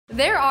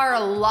There are a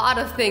lot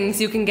of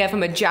things you can get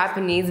from a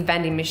Japanese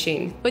vending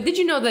machine. But did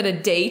you know that a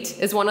date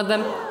is one of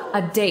them?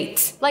 A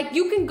date. Like,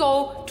 you can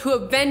go to a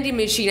vending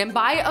machine and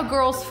buy a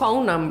girl's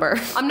phone number.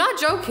 I'm not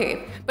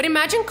joking. But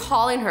imagine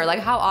calling her. Like,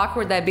 how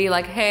awkward that'd be.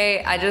 Like,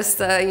 hey, I just,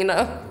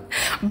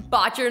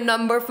 bought your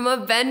number from a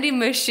vending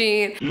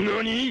machine.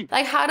 Nani?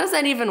 Like, how does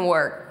that even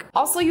work?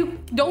 Also, you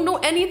don't know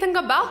anything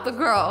about the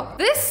girl.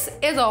 This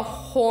is a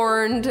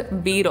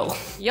horned beetle.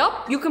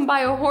 Yup, you can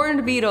buy a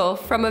horned beetle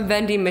from a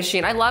vending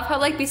machine. I love how,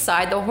 like,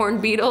 beside the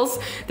horned beetles,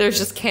 there's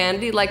just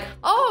candy. Like,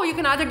 oh, you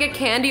can either get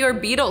candy or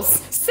beetles.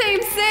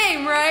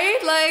 Same, right?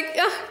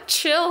 Like,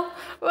 chill,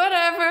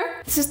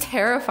 whatever. This is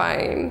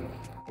terrifying.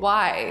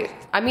 Why?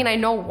 I mean, I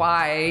know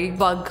why.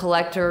 Bug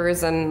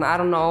collectors and I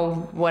don't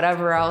know,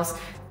 whatever else.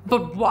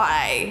 But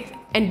why?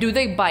 And do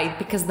they bite?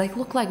 Because they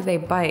look like they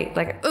bite.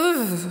 Like,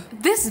 ugh.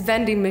 This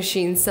vending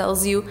machine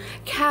sells you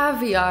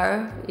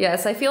caviar.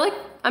 Yes, I feel like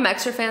I'm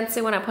extra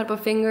fancy when I put up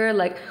a finger.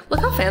 Like,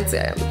 look how fancy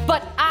I am.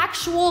 But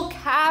actual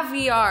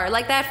caviar,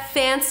 like that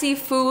fancy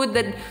food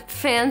that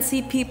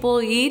fancy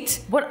people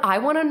eat. What I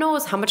wanna know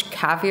is how much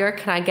caviar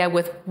can I get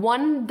with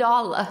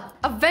 $1?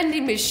 A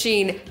vending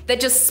machine that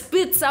just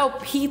spits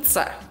out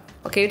pizza.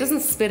 Okay, it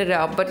doesn't spit it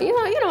out, but you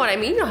know what I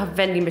mean? You know how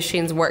vending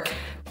machines work.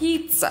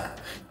 Pizza.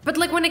 But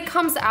like when it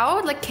comes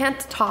out, like can't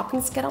the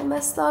toppings get all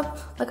messed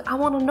up? Like I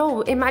wanna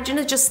know, imagine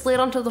it just slid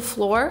onto the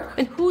floor.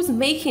 And who's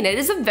making it?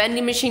 Is a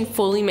vending machine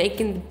fully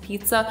making the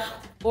pizza?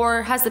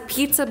 Or has the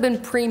pizza been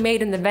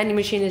pre-made and the vending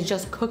machine is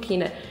just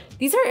cooking it?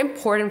 These are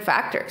important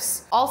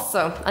factors.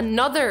 Also,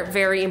 another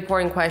very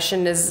important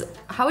question is,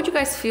 how would you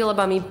guys feel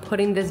about me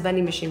putting this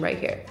vending machine right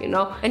here, you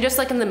know? And just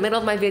like in the middle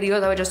of my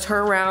videos, I would just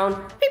turn around,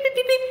 beep, beep,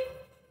 beep, beep,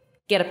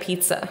 get a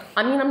pizza.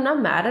 I mean, I'm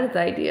not mad at the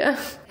idea.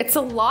 It's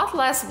a lot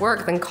less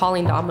work than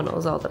calling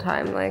Domino's all the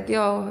time. Like,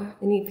 yo,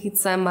 I need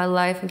pizza in my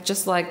life. It's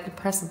just like,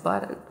 press a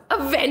button.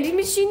 A vending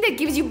machine that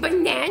gives you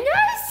bananas?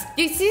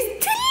 This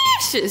is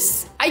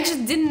delicious. I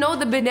just didn't know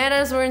the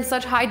bananas were in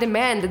such high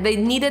demand that they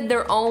needed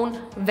their own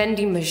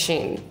vending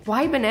machine.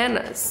 Why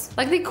bananas?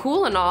 Like, they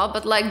cool and all,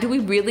 but like, do we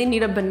really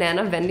need a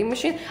banana vending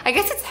machine? I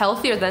guess it's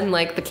healthier than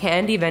like the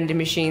candy vending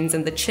machines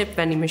and the chip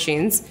vending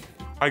machines.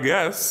 I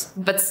guess.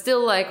 But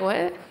still, like,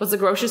 what? Was the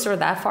grocery store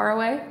that far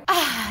away?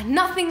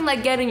 Nothing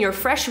like getting your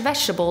fresh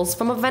vegetables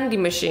from a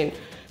vending machine.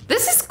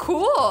 This is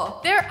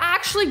cool. They're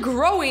actually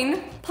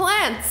growing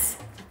plants,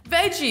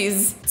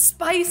 veggies,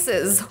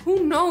 spices,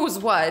 who knows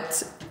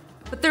what.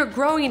 But they're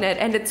growing it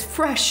and it's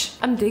fresh.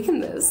 I'm digging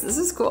this. This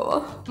is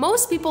cool.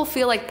 Most people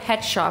feel like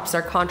pet shops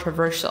are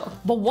controversial.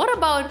 But what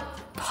about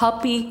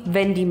puppy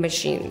vending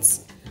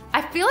machines?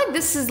 I feel like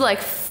this is like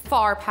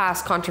far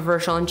past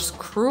controversial and just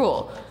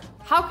cruel.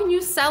 How can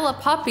you sell a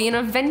puppy in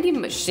a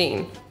vending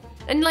machine?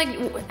 And like,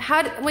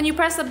 when you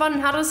press the button,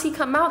 how does he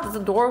come out? Does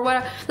the door,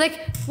 what?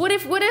 Like, what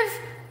if,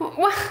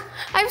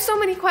 I have so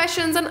many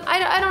questions and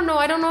I don't know.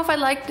 I don't know if I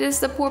like this,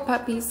 the poor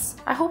puppies.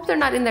 I hope they're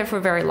not in there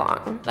for very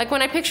long. Like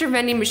when I picture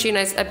vending machine,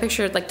 I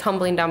picture it like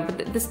tumbling down,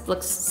 but this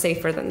looks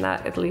safer than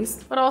that at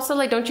least. But also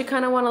like, don't you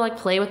kind of want to like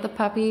play with the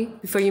puppy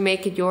before you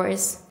make it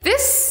yours?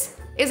 This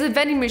is a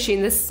vending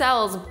machine that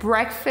sells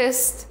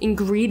breakfast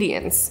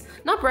ingredients.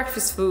 Not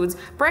breakfast foods,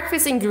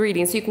 breakfast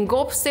ingredients. So you can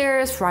go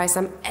upstairs, fry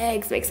some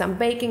eggs, make some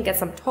bacon, get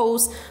some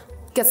toast,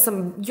 get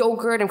some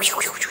yogurt, and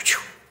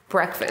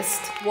breakfast.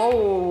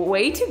 Whoa,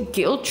 way to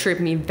guilt trip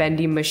me,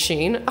 vending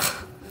machine.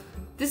 Ugh.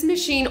 This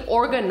machine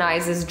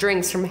organizes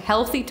drinks from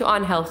healthy to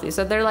unhealthy.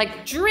 So they're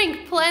like,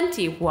 drink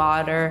plenty,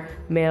 water,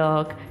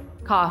 milk,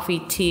 coffee,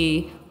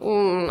 tea.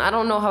 I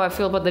don't know how I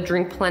feel about the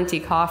drink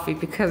plenty coffee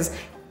because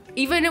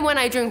even when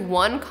I drink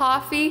one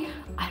coffee,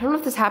 I don't know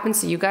if this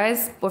happens to you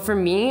guys, but for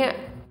me,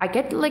 I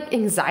get like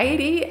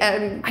anxiety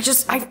and I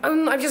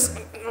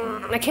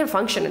can't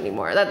function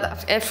anymore.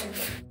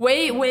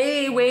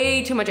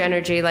 Way too much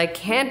energy. Like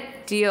can't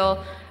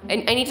deal.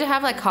 And I need to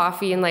have like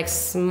coffee in like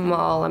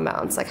small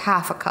amounts, like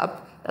half a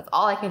cup. That's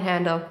all I can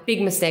handle.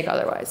 Big mistake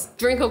otherwise.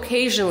 Drink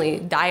occasionally.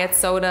 Diet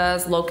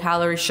sodas, low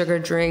calorie sugar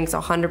drinks,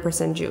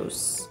 100%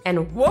 juice.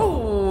 And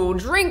whoa,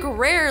 drink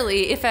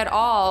rarely, if at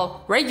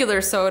all,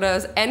 regular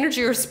sodas,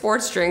 energy or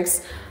sports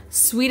drinks,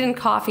 sweetened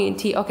coffee and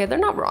tea. Okay, they're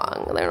not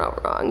wrong. They're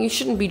not wrong. You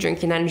shouldn't be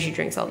drinking energy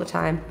drinks all the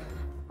time.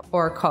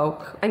 Or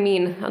Coke. I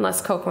mean,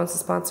 unless Coke wants to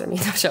sponsor me.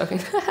 I'm joking.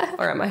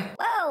 Or am I?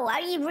 Whoa, are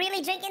you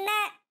really drinking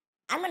that?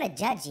 I'm gonna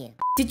judge you.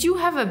 Did you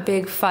have a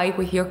big fight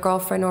with your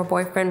girlfriend or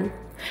boyfriend?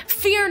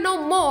 Fear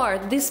no more.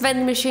 This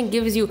vending machine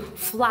gives you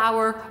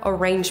flower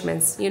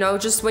arrangements. You know,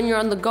 just when you're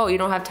on the go, you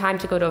don't have time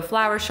to go to a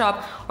flower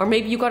shop, or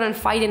maybe you got in a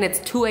fight and it's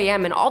 2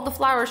 a.m. and all the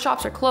flower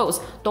shops are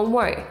closed. Don't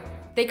worry.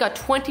 They got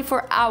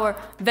 24-hour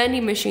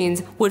vending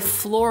machines with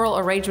floral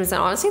arrangements,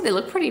 and honestly, they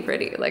look pretty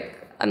pretty. Like,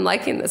 I'm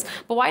liking this.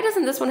 But why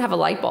doesn't this one have a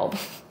light bulb?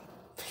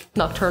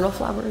 Nocturnal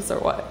flowers or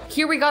what?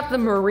 Here we got the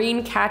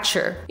marine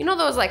catcher. You know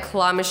those like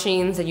claw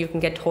machines that you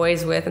can get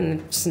toys with and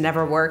it just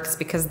never works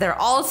because they're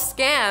all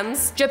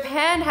scams?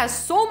 Japan has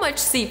so much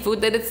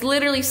seafood that it's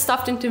literally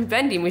stuffed into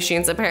vending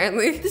machines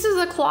apparently. This is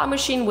a claw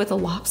machine with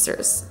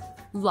lobsters.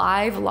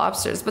 live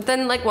lobsters. But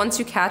then like once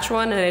you catch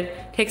one and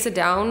it takes it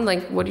down,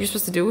 like what are you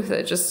supposed to do with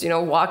it? Just, you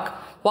know, walk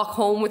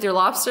home with your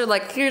lobster,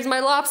 like here's my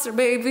lobster,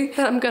 baby,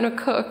 that I'm gonna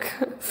cook.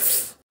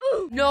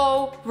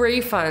 No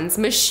refunds.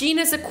 Machine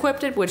is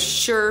equipped with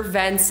sure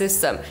vend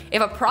system.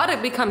 If a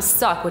product becomes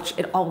stuck, which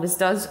it always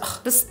does,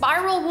 the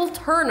spiral will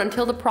turn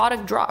until the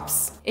product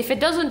drops. If it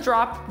doesn't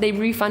drop, they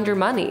refund your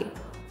money.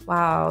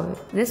 Wow,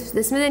 this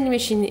vending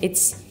machine,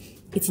 it's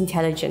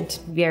intelligent,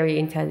 very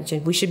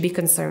intelligent. We should be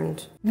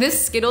concerned.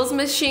 This Skittles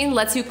machine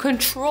lets you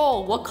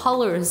control what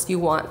colors you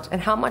want and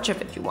how much of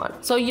it you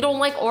want. So you don't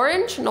like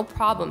orange? No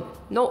problem.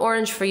 No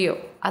orange for you.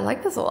 I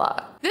like this a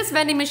lot. This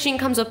vending machine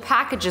comes with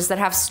packages that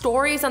have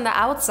stories on the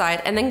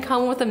outside and then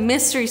come with a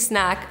mystery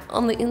snack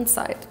on the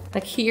inside.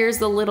 Like here's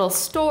the little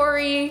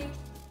story.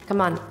 Come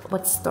on,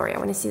 what's the story? I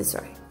want to see the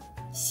story.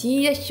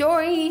 See the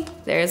story.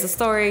 There's a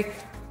story.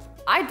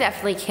 I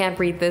definitely can't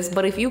read this,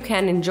 but if you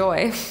can,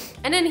 enjoy.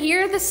 And then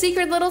here are the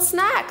secret little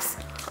snacks.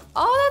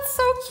 Oh, that's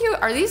so cute.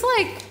 Are these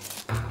like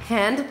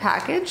hand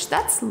packaged?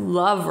 That's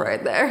love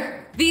right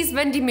there. These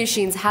vending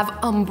machines have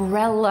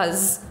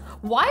umbrellas.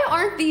 Why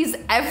aren't these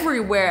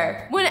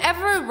everywhere?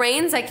 Whenever it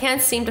rains, I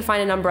can't seem to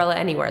find an umbrella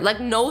anywhere. Like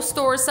no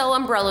stores sell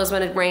umbrellas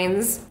when it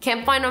rains.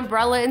 Can't find an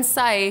umbrella in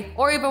sight.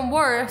 Or even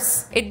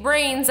worse, it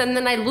rains and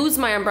then I lose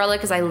my umbrella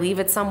because I leave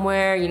it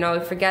somewhere, you know, I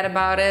forget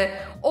about it.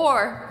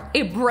 Or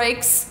it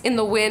breaks in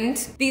the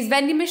wind. These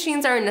vending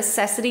machines are a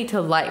necessity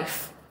to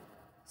life.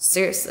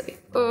 Seriously.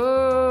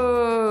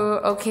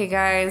 Oh, okay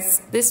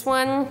guys. This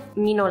one,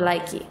 me no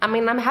likey. I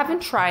mean, I haven't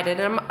tried it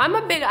and I'm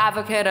a big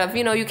advocate of,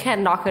 you know, you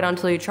can't knock it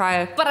until you try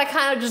it. But I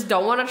kind of just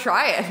don't want to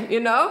try it, you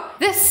know?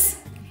 This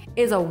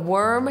is a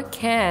worm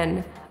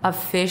can of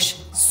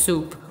fish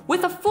soup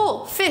with a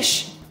full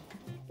fish.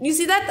 You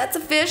see that? That's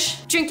a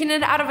fish. Drinking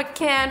it out of a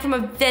can from a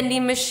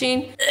vending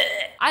machine.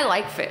 I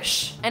like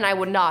fish and I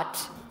would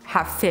not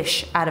have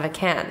fish out of a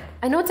can.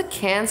 I know it's a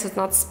can, so it's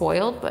not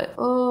spoiled, but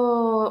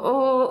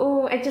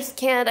I just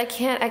can't, I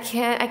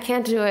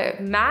can't do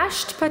it.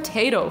 Mashed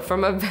potato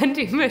from a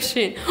vending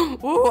machine.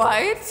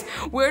 What?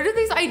 Where do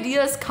these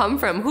ideas come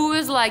from? Who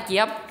is like,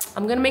 yep,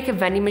 I'm gonna make a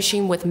vending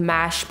machine with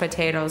mashed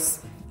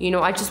potatoes. You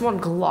know, I just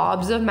want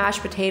globs of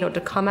mashed potato to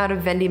come out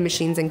of vending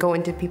machines and go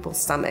into people's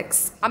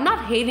stomachs. I'm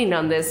not hating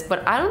on this,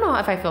 but I don't know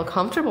if I feel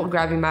comfortable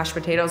grabbing mashed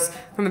potatoes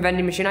from a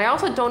vending machine. I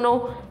also don't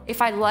know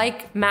if I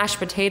like mashed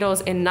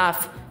potatoes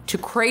enough to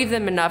crave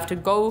them enough to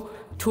go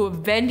to a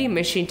vending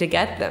machine to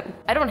get them.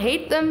 I don't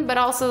hate them, but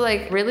also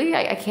like, really?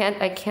 I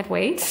can't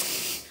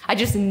wait. I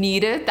just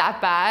need it that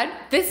bad.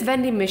 This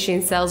vending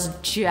machine sells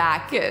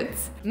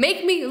jackets.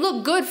 Make me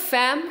look good,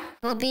 fam.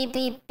 Well, beep,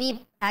 beep,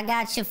 beep. I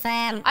got you,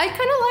 fam. I kind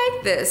of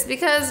like this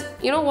because,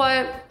 you know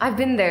what? I've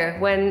been there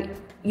when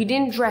you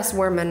didn't dress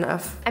warm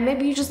enough and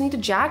maybe you just need a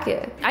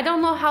jacket. I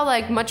don't know how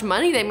like much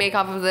money they make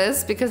off of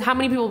this because how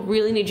many people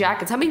really need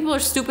jackets? How many people are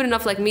stupid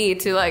enough like me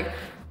to like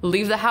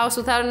leave the house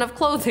without enough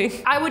clothing?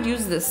 I would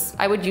use this.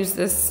 I would use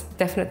this,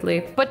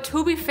 definitely. But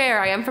to be fair,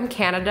 I am from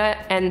Canada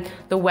and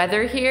the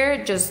weather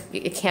here just,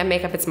 it can't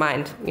make up its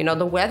mind. You know,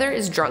 the weather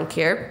is drunk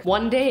here.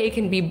 One day it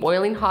can be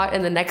boiling hot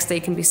and the next day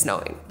it can be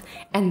snowing.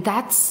 And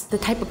that's the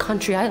type of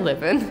country I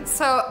live in.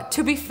 So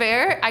to be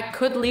fair, I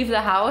could leave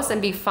the house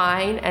and be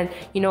fine and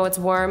you know, it's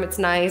warm, it's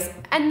nice.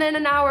 And then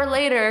an hour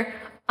later,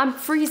 I'm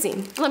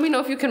freezing. Let me know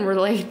if you can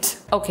relate.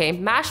 Okay,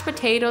 mashed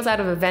potatoes out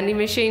of a vending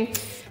machine.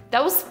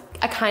 That was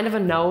a kind of a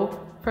no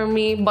for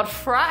me, but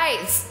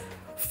fries,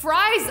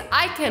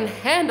 I can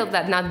handle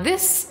that. Now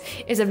this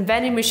is a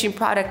vending machine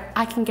product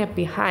I can get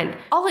behind.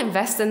 I'll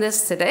invest in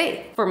this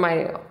today for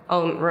my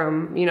own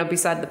room, you know,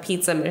 beside the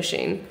pizza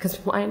machine, because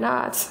why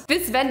not?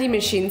 This vending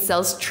machine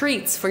sells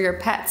treats for your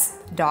pets.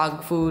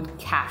 Dog food,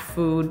 cat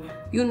food,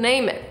 you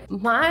name it.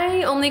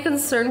 My only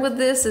concern with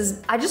this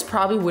is I just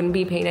probably wouldn't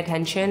be paying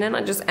attention and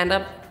I just end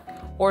up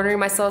ordering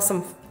myself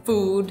some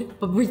food,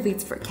 but really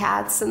it's for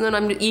cats, and then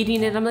I'm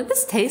eating it, I'm like,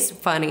 this tastes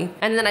funny.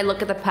 And then I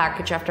look at the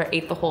package after I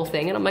ate the whole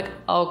thing and I'm like,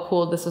 oh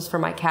cool, this is for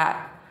my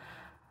cat.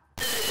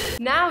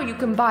 Now you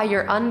can buy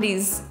your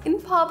undies in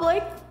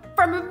public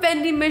from a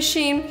vending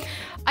machine.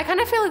 I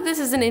kind of feel like this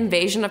is an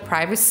invasion of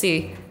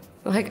privacy.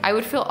 Like I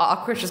would feel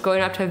awkward just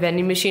going up to a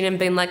vending machine and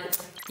being like,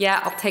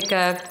 yeah, I'll take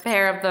a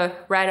pair of the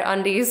red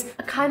undies.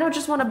 I kind of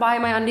just want to buy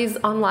my undies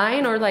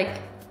online or like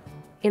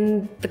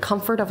in the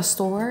comfort of a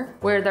store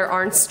where there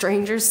aren't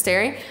strangers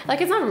staring.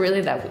 Like, it's not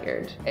really that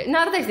weird.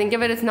 Now that I think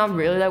of it, it's not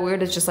really that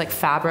weird. It's just like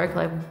fabric.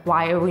 Like,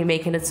 why are we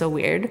making it so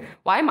weird?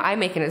 Why am I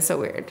making it so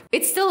weird?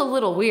 It's still a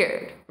little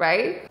weird,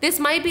 right? This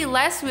might be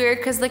less weird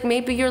because like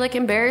maybe you're like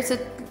embarrassed to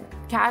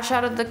cash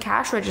out of the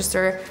cash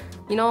register.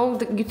 You know,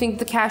 you think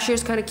the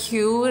cashier's kind of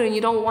cute and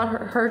you don't want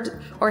her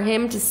or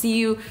him to see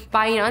you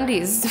buying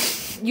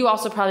undies. You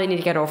also probably need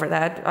to get over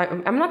that.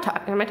 Am I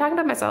talking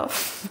about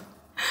myself?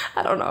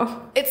 I don't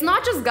know. It's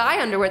not just guy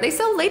underwear. They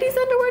sell ladies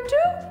underwear too.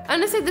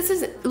 And I say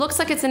this looks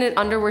like it's in an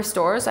underwear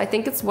store, so I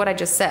think it's what I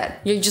just said.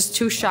 You're just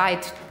too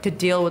shy to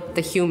deal with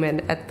the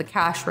human at the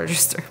cash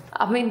register.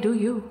 I mean, do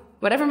you?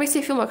 Whatever makes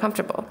you feel more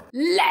comfortable.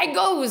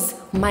 Legos,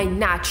 my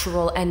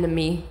natural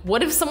enemy.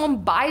 What if someone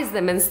buys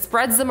them and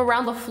spreads them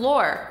around the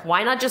floor?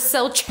 Why not just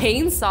sell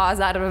chainsaws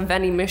out of a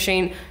vending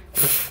machine?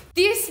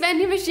 This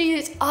vending machine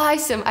is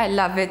awesome. I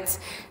love it.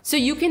 So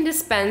you can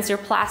dispense your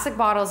plastic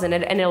bottles in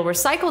it and it'll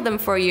recycle them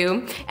for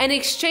you. In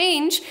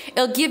exchange,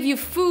 it'll give you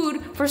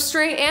food for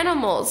stray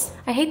animals.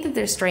 I hate that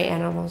they're stray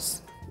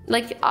animals.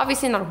 Like,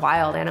 obviously not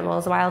wild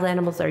animals. Wild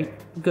animals are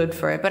good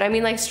for it. But I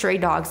mean like stray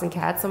dogs and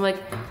cats. I'm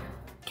like,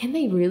 can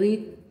they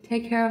really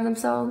take care of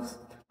themselves?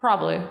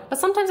 Probably. But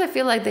sometimes I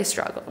feel like they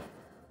struggle.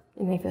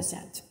 And they feel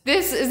sad.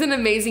 This is an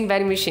amazing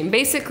vending machine.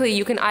 Basically,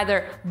 you can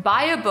either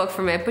buy a book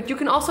from it, but you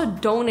can also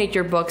donate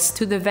your books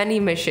to the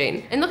vending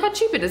machine. And look how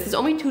cheap it is. It's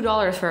only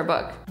 $2 for a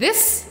book.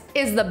 This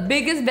is the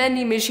biggest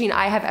vending machine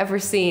I have ever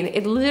seen.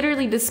 It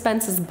literally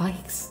dispenses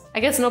bikes.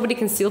 I guess nobody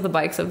can steal the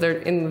bikes if they're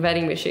in the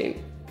vending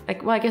machine.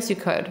 Like, well, I guess you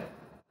could.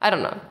 I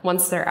don't know,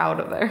 once they're out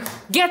of there.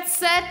 Get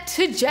set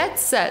to jet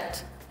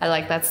set. I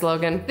like that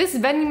slogan. This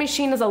vending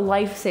machine is a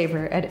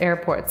lifesaver at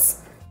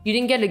airports. You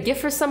didn't get a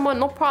gift for someone?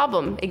 No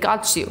problem, it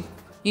got you.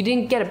 You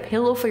didn't get a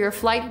pillow for your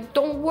flight?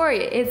 Don't worry,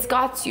 it's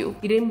got you.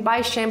 You didn't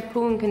buy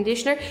shampoo and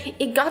conditioner?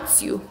 It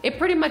got you. It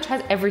pretty much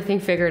has everything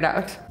figured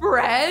out.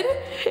 Bread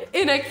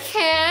in a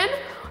can?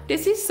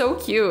 This is so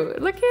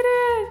cute. Look at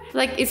it.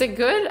 Like, is it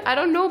good? I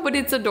don't know, but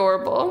it's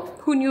adorable.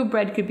 Who knew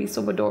bread could be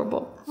so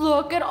adorable?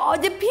 Look at all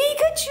the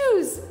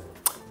Pikachus.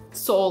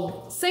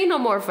 Sold. Say no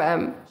more,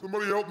 fam.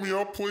 Somebody help me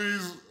up,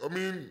 please. I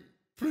mean,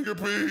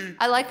 Pika-Pee.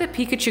 I like that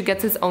Pikachu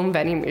gets his own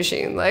vending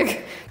machine.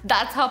 Like,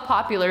 that's how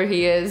popular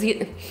he is.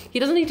 He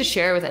doesn't need to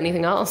share with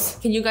anything else.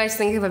 Can you guys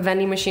think of a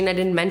vending machine I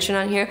didn't mention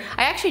on here?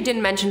 I actually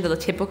didn't mention the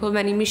typical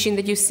vending machine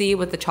that you see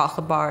with the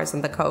chocolate bars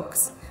and the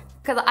Cokes.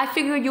 Because I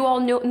figure you all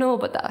know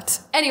about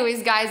that.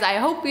 Anyways, guys, I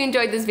hope you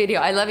enjoyed this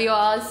video. I love you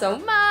all so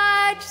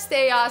much.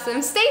 Stay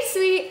awesome, stay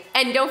sweet,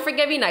 and don't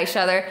forget to be nice to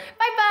each other.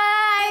 Bye-bye.